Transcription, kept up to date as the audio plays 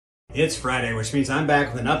It's Friday, which means I'm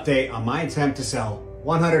back with an update on my attempt to sell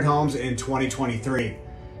 100 homes in 2023.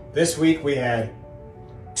 This week we had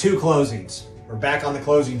 2 closings. We're back on the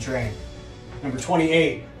closing train. Number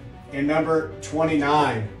 28 and number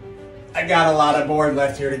 29. I got a lot of board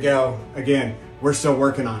left here to go. Again, we're still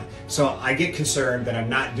working on it. So I get concerned that I'm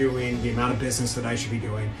not doing the amount of business that I should be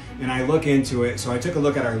doing. And I look into it. So I took a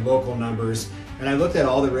look at our local numbers and I looked at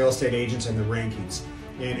all the real estate agents and the rankings.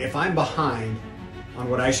 And if I'm behind on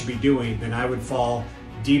what I should be doing, then I would fall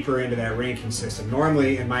deeper into that ranking system.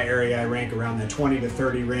 Normally in my area, I rank around the 20 to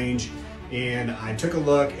 30 range, and I took a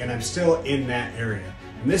look and I'm still in that area.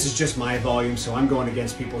 And this is just my volume, so I'm going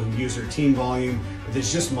against people who use their team volume, but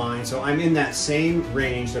it's just mine. So I'm in that same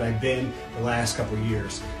range that I've been the last couple of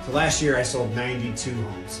years. So last year I sold 92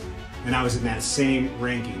 homes, and I was in that same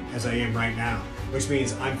ranking as I am right now, which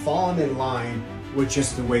means I'm falling in line with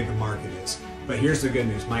just the way the market is. But here's the good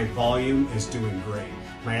news, my volume is doing great.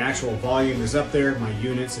 My actual volume is up there, my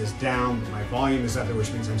units is down, but my volume is up there,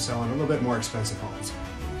 which means I'm selling a little bit more expensive homes.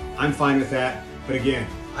 I'm fine with that, but again,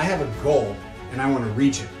 I have a goal and I want to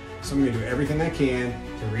reach it. So I'm going to do everything I can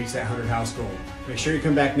to reach that 100 house goal. Make sure you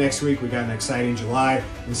come back next week. We got an exciting July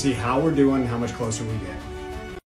and see how we're doing, how much closer we get.